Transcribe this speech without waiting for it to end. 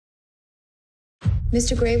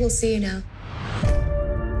Mr. Gray will see you now.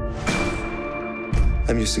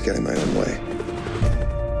 I'm used to getting my own way.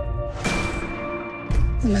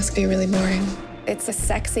 It must be really boring. It's a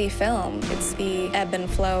sexy film. It's the ebb and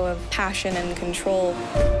flow of passion and control.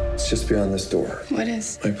 It's just beyond this door. What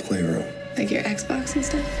is? My playroom. Like your Xbox and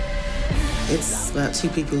stuff? It's about two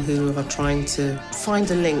people who are trying to find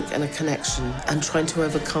a link and a connection and trying to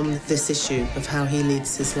overcome this issue of how he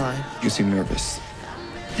leads his life. You seem nervous.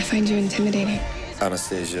 I find you intimidating.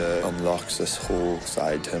 Anastasia unlocks this whole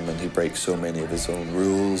side to him, and he breaks so many of his own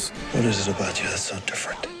rules. What is it about you that's so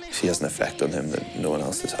different? She has an effect on him that no one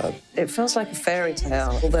else has had. It feels like a fairy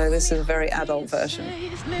tale, although this is a very adult version.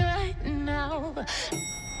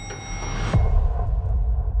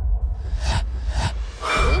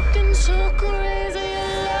 Looking so crazy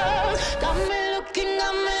in love. Got me looking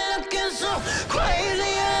so crazy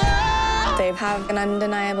in love. They have an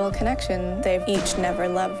undeniable connection. They've each never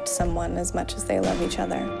loved someone as much as they love each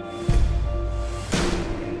other.